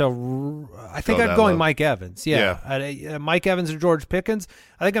I think I'm going Mike Evans. Yeah. Mike Evans or George Pickens.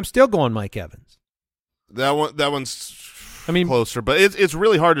 I think I'm still going Mike Evans. That one's closer, but it's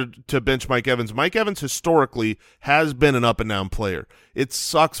really hard to bench Mike Evans. Mike Evans historically has been an up and down player. It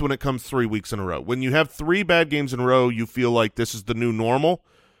sucks when it comes 3 weeks in a row. When you have 3 bad games in a row, you feel like this is the new normal.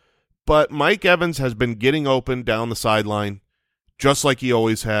 But Mike Evans has been getting open down the sideline just like he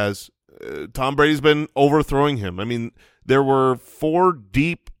always has. Tom Brady's been overthrowing him. I mean, there were 4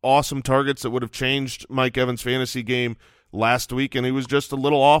 deep, awesome targets that would have changed Mike Evans' fantasy game last week, and he was just a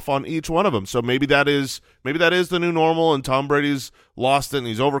little off on each one of them. So maybe that is the new normal, and Tom Brady's lost it, and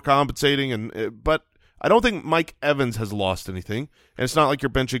he's overcompensating. But I don't think Mike Evans has lost anything, and it's not like you're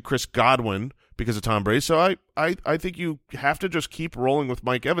benching Chris Godwin because of Tom Brady. So I think you have to just keep rolling with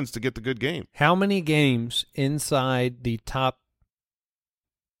Mike Evans to get the good game. How many games inside the top,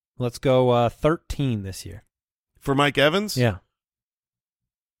 let's go 13 this year? For Mike Evans? Yeah.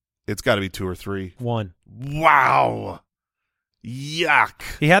 It's got to be 2 or 3. 1. Wow.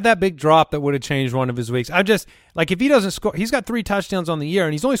 Yuck. He had that big drop that would have changed one of his weeks. I just, like, if he doesn't score, he's got 3 touchdowns on the year,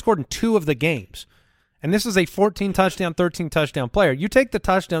 and he's only scored in 2 of the games. And this is a 14-touchdown, 13-touchdown player. You take the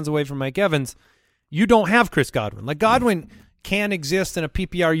touchdowns away from Mike Evans, you don't have Chris Godwin. Like, Godwin can exist in a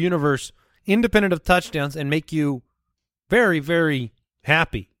PPR universe independent of touchdowns and make you very, very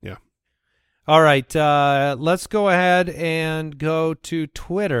happy. Yeah. All right, let's go ahead and go to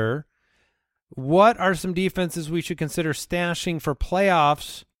Twitter. What are some defenses we should consider stashing for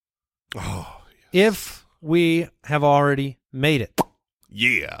playoffs if we have already made it?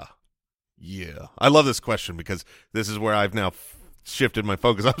 Yeah. I love this question because this is where I've now shifted my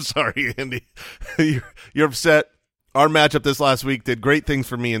focus. I'm sorry, Andy. You're upset. Our matchup this last week did great things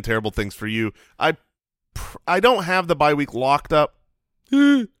for me and terrible things for you. I don't have the bye week locked up.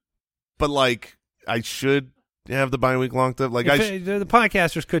 But, like, I should have the bye week locked up. Like, the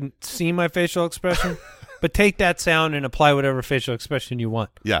podcasters couldn't see my facial expression, but take that sound and apply whatever facial expression you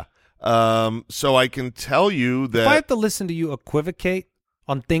want. Yeah. So I can tell you that if I have to listen to you equivocate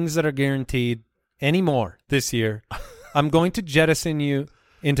on things that are guaranteed anymore this year, I'm going to jettison you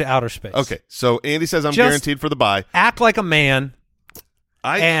into outer space. Okay. So Andy says I'm guaranteed for the bye. Act like a man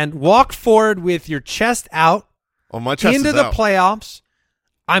and walk forward with your chest out my chest into is the out. Playoffs.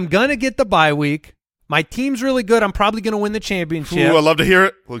 I'm going to get the bye week. My team's really good. I'm probably going to win the championship. Ooh, I love to hear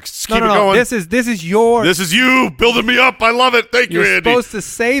it. Let's keep it going. This is your. This is you building me up. I love it. Thank you, Andy. You're supposed to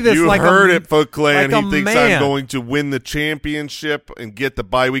say this you like heard it, Foot Clan. Like he thinks I'm going to win the championship and get the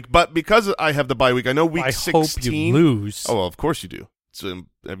bye week. But because I have the bye week, I know week 16. I hope you lose. Oh, well, of course you do. So,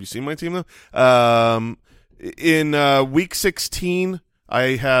 have you seen my team, though? In week 16, I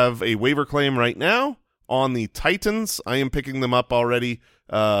have a waiver claim right now on the Titans. I am picking them up already.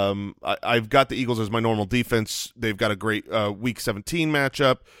 I've got the Eagles as my normal defense. They've got a great week 17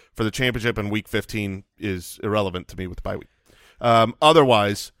 matchup for the championship, and week 15 is irrelevant to me with the bye week.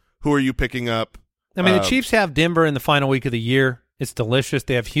 Otherwise, who are you picking up? I mean, the Chiefs have Denver in the final week of the year. It's delicious.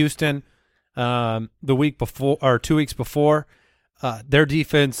 They have Houston the week before or 2 weeks before. Their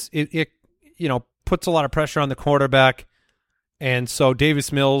defense, it puts a lot of pressure on the quarterback, and so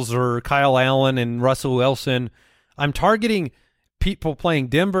Davis Mills or Kyle Allen and Russell Wilson. I'm targeting people playing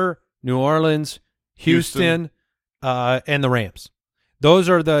Denver, New Orleans, Houston. And the Rams. Those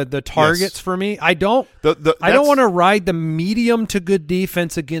are the targets for me. I don't want to ride the medium to good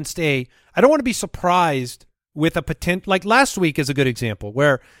defense against I don't want to be surprised with a potential, like last week is a good example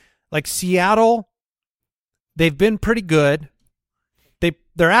where like Seattle, they've been pretty good.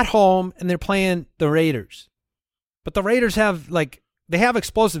 They're at home and they're playing the Raiders. But the Raiders have they have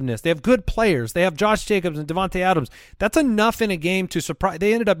explosiveness. They have good players. They have Josh Jacobs and Devontae Adams. That's enough in a game to surprise.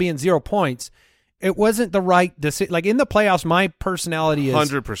 They ended up being 0 points. It wasn't the right decision. Like in the playoffs, my personality is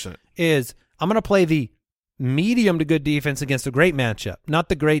 100%. Is I'm going to play the medium to good defense against a great matchup, not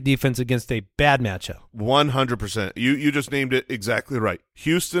the great defense against a bad matchup. 100%. You just named it exactly right.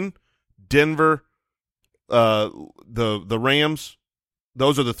 Houston, Denver, the Rams.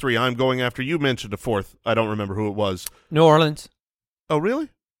 Those are the 3 I'm going after. You mentioned a 4th. I don't remember who it was. New Orleans. Oh, really?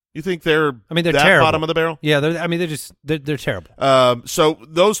 You think they're terrible. Bottom of the barrel? Yeah, they're terrible. So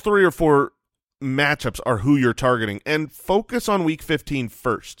those 3 or 4 matchups are who you're targeting, and focus on Week 15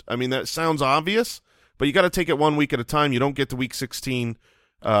 first. I mean, that sounds obvious, but you got to take it 1 week at a time. You don't get to Week 16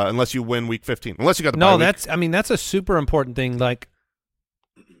 unless you win Week 15, unless you got the bye week. That's a super important thing. Like,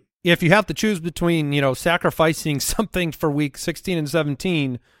 if you have to choose between, sacrificing something for Week 16 and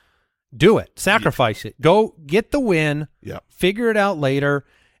 17, do it. Sacrifice it. Go get the win. Yeah. Figure it out later.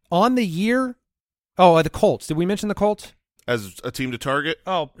 On the year, the Colts. Did we mention the Colts? As a team to target?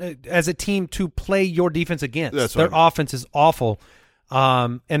 Oh, as a team to play your defense against. That's Their offense is awful.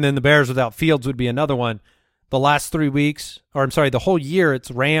 And then the Bears without Fields would be another one. The last 3 weeks, the whole year, it's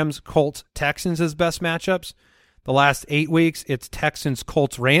Rams, Colts, Texans as best matchups. The last 8 weeks, it's Texans,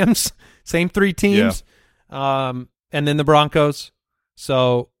 Colts, Rams. Same 3 teams. Yeah. And then the Broncos.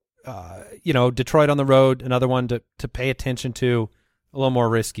 So, Detroit on the road, another one to pay attention to. A little more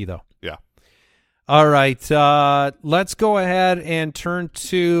risky, though. Yeah. All right. Let's go ahead and turn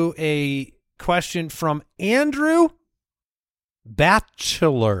to a question from Andrew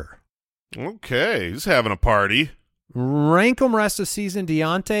Batchelor. Okay. He's having a party. Rank them rest of season: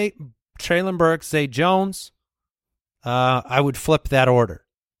 Deontay, Treylon Burks, Zay Jones. I would flip that order.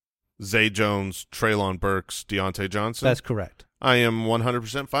 Zay Jones, Treylon Burks, Deontay Johnson. That's correct. I am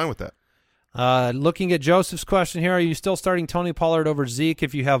 100% fine with that. Looking at Joseph's question here, are you still starting Tony Pollard over Zeke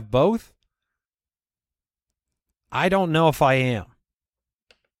if you have both? I don't know if I am.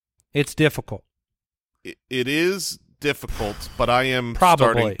 It's difficult. It is difficult, but I am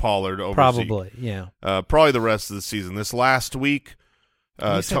starting Pollard over Zeke. Probably, yeah. Probably the rest of the season. This last week.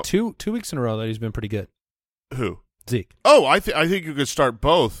 He's had two weeks in a row that he's been pretty good. Who? Zeke. Oh, I think you could start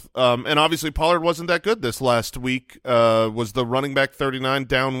both. And obviously Pollard wasn't that good this last week. Was the running back 39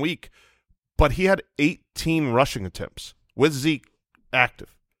 down week. But he had 18 rushing attempts with Zeke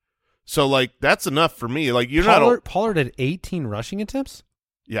active. So, that's enough for me. Pollard had 18 rushing attempts?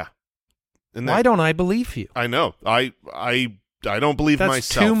 Yeah. Why don't I believe you? I know. I don't believe That's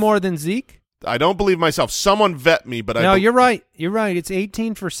myself. That's 2 more than Zeke? I don't believe myself. Someone vet me, but No, you're right. You're right. It's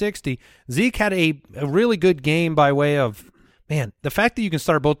 18 for 60. Zeke had a really good game by way of, the fact that you can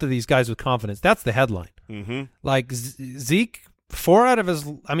start both of these guys with confidence, that's the headline. Mm-hmm. Zeke, 4 out of his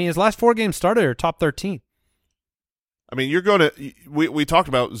last 4 games started are top 13. I mean, you're going to we talked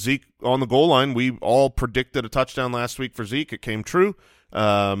about Zeke on the goal line. We all predicted a touchdown last week for Zeke. It came true.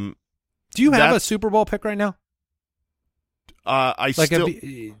 Do you have a Super Bowl pick right now? Who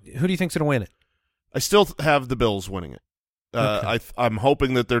do you think's going to win it? I still have the Bills winning it. Okay. I'm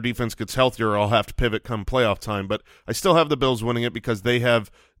hoping that their defense gets healthier, or I'll have to pivot come playoff time. But I still have the Bills winning it because they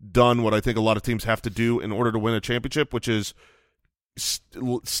have done what I think a lot of teams have to do in order to win a championship, which is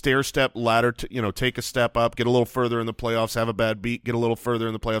stair-step ladder, take a step up, get a little further in the playoffs, have a bad beat, get a little further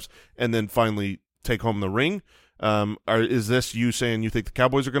in the playoffs, and then finally take home the ring. Is this you saying you think the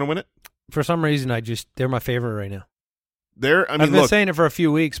Cowboys are going to win it? For some reason, they're my favorite right now. I've been saying it for a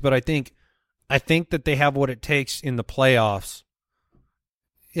few weeks, but I think that they have what it takes in the playoffs.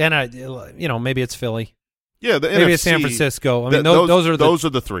 And maybe it's Philly. Yeah, the maybe NFC, it's San Francisco. I mean, those are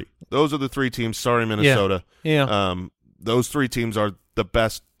the 3. Those are the 3 teams. Sorry, Minnesota. Yeah. Those 3 teams are the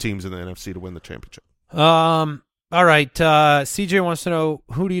best teams in the NFC to win the championship. All right. CJ wants to know,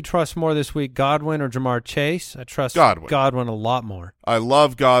 who do you trust more this week, Godwin or Jamar Chase? I trust Godwin a lot more. I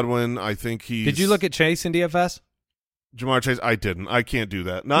love Godwin. I think he's... Did you look at Chase in DFS? Jamar Chase, I didn't. I can't do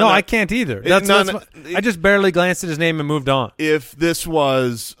that. I can't either. I just barely glanced at his name and moved on. If this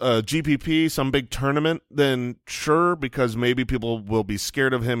was a GPP, some big tournament, then sure, because maybe people will be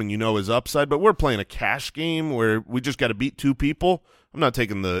scared of him and his upside. But we're playing a cash game where we just got to beat 2 people. I'm not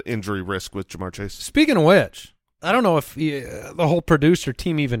taking the injury risk with Jamar Chase. Speaking of which, I don't know if the whole producer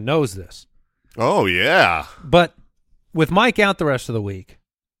team even knows this. Oh, yeah. But with Mike out the rest of the week,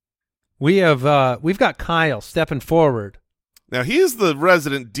 we've got Kyle stepping forward. Now, he is the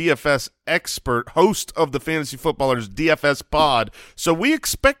resident DFS expert, host of the Fantasy Footballers DFS pod, so we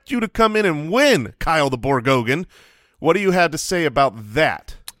expect you to come in and win, Kyle the Borgogan. What do you have to say about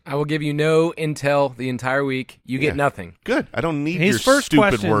that? I will give you no intel the entire week. You get nothing. Good. I don't need your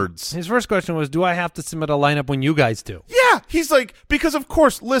stupid words. His first question was, do I have to submit a lineup when you guys do? Yeah. He's like, because of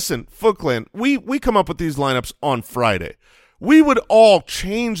course, listen, Foot Clan, we come up with these lineups on Friday. We would all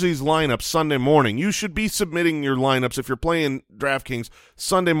change these lineups Sunday morning. You should be submitting your lineups if you're playing DraftKings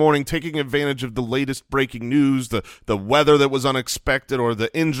Sunday morning, taking advantage of the latest breaking news, the weather that was unexpected or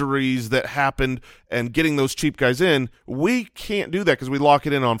the injuries that happened, and getting those cheap guys in. We can't do that because we lock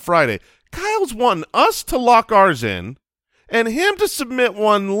it in on Friday. Kyle's wanting us to lock ours in and him to submit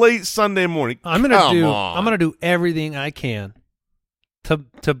one late Sunday morning. I'm gonna do everything I can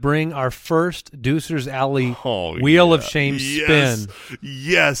to bring our first Deucer's Alley Wheel of Shame spin.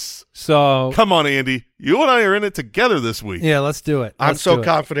 Yes. So come on, Andy. You and I are in it together this week. Yeah, let's do it. I'm so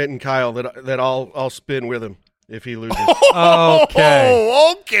confident in Kyle that I'll spin with him if he loses. Okay.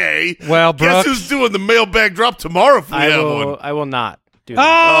 Oh, okay. Well, Brooks, guess who's doing the mailbag drop tomorrow if we have one? I will not do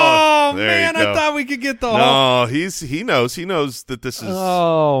that. Oh, there man, you go. I thought we could get the whole. No, he knows. He knows that this is.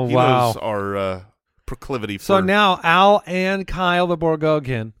 Oh, he wow. knows our proclivity for. So now Al and Kyle the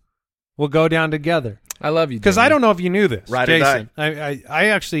Borgogian will go down together. I love you, because I don't know if you knew this, Ride or Jason. die. I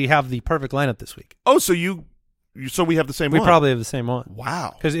actually have the perfect lineup this week. Oh, so so we have the same We one. probably have the same one.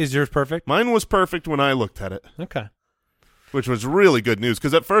 Wow. Because is yours perfect? Mine was perfect when I looked at it. Okay. Which was really good news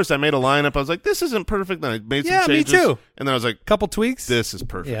because at first I made a lineup. I was like, this isn't perfect. Then I made some changes. Me too. And then I was like, couple tweaks. This is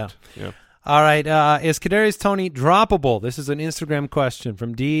perfect. Yeah. All right. Is Kadarius Toney droppable? This is an Instagram question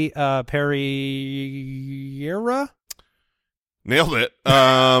from D. Pereira. Nailed it.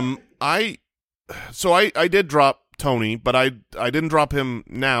 I did drop Toney, but I didn't drop him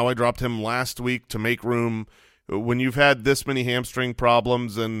now. I dropped him last week to make room. When you've had this many hamstring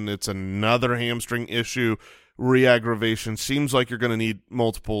problems and it's another hamstring issue, re-aggravation, seems like you're going to need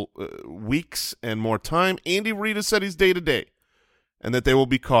multiple weeks and more time. Andy Reid has said he's day-to-day and that they will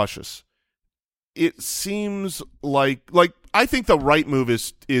be cautious. It seems like I think the right move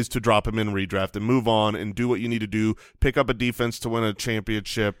is to drop him in redraft and move on and do what you need to do, pick up a defense to win a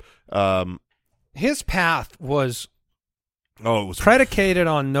championship. His path was it was predicated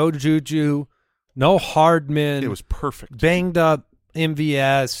on no Juju, no Hardman. It was perfect. Banged up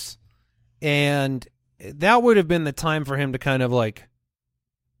MVS, and that would have been the time for him to kind of like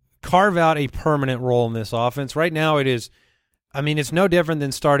carve out a permanent role in this offense. Right now it is, I mean, it's no different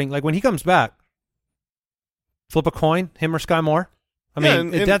than starting, like when he comes back, flip a coin, him or Sky Moore. I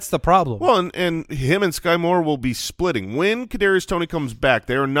mean, that's the problem. Well, and him and Sky Moore will be splitting. When Kadarius Toney comes back,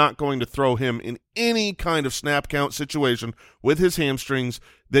 they are not going to throw him in any kind of snap count situation with his hamstrings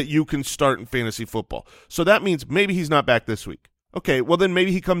that you can start in fantasy football. So that means maybe he's not back this week. Okay, well then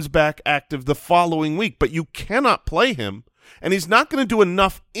maybe he comes back active the following week, but you cannot play him, and he's not going to do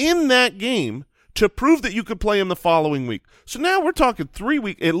enough in that game to prove that you could play him the following week. So now we're talking 3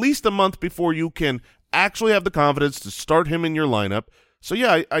 weeks, at least a month before you can actually have the confidence to start him in your lineup. So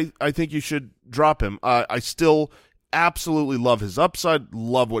yeah, I think you should drop him. I still absolutely love his upside,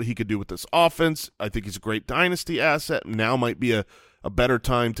 love what he could do with this offense. I think he's a great dynasty asset. Now might be a better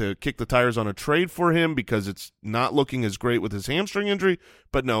time to kick the tires on a trade for him because it's not looking as great with his hamstring injury.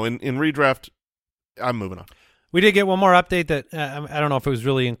 But no, in redraft, I'm moving on. We did get one more update that I don't know if it was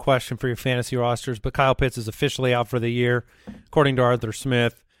really in question for your fantasy rosters, but Kyle Pitts is officially out for the year, according to Arthur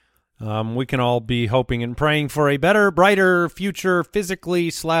Smith. We can all be hoping and praying for a better, brighter future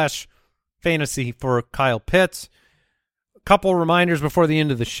physically / fantasy for Kyle Pitts. A couple reminders before the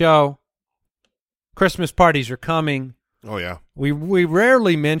end of the show. Christmas parties are coming. Oh, yeah. We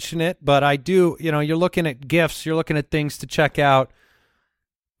rarely mention it, but I do. You know, you're looking at gifts. You're looking at things to check out.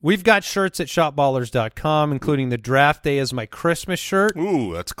 We've got shirts at shopballers.com, including the Draft Day as my Christmas shirt.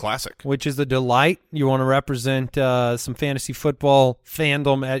 Ooh, that's classic. Which is a delight. You want to represent some fantasy football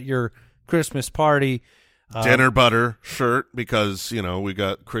fandom at your Christmas party. Dinner butter shirt because, you know, we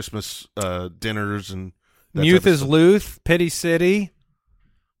got Christmas dinners and Muth is Luth, Pity City.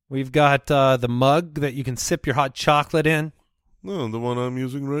 We've got the mug that you can sip your hot chocolate in. No, the one I'm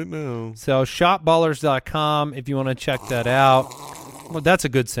using right now. So shopballers.com if you want to check that out. Well, that's a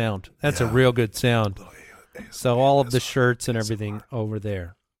good sound. That's a real good sound. So all of the shirts and everything over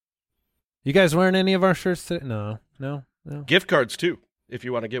there. You guys wearing any of our shirts today? No. Gift cards, too, if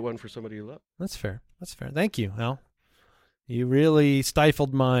you want to get one for somebody you love. That's fair. Thank you, Al. You really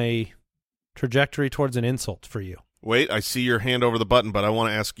stifled my trajectory towards an insult for you. Wait, I see your hand over the button, but I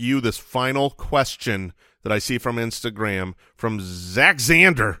want to ask you this final question that I see from Instagram from Zach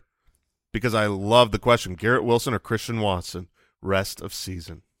Zander because I love the question. Garrett Wilson or Christian Watson? Rest of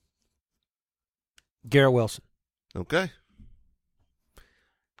season. Garrett Wilson. Okay.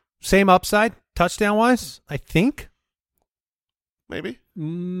 Same upside, touchdown-wise, I think. Maybe.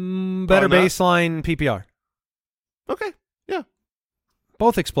 Better baseline PPR. Okay, yeah.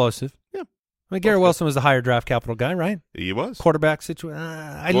 Both explosive. Yeah. I mean, Garrett Wilson was the higher draft capital guy, right? He was. Quarterback situation.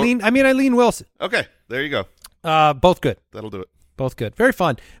 I lean Wilson. Okay, there you go. Both good. That'll do it. Both good. Very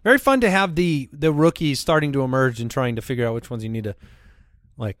fun. Very fun to have the rookies starting to emerge and trying to figure out which ones you need to,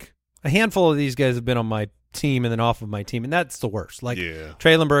 like, a handful of these guys have been on my team and then off of my team, and that's the worst. Like,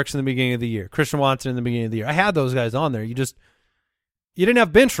 Treylon Burks in the beginning of the year, Christian Watson in the beginning of the year. I had those guys on there. You didn't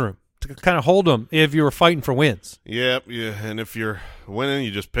have bench room to kind of hold them if you were fighting for wins. Yep, yeah. And if you're winning,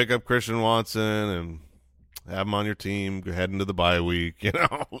 you just pick up Christian Watson, and Have them on your team. Go ahead into the bye week, you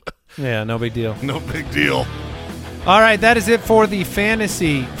know. Yeah, no big deal. No big deal. All right, that is it for the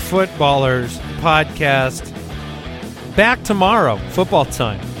Fantasy Footballers podcast. Back tomorrow, football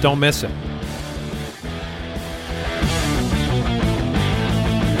time. Don't miss it.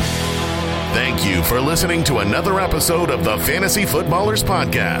 Thank you for listening to another episode of the Fantasy Footballers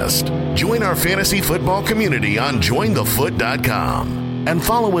Podcast. Join our fantasy football community on jointhefoot.com and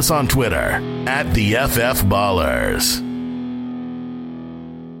follow us on Twitter @TheFFBallers.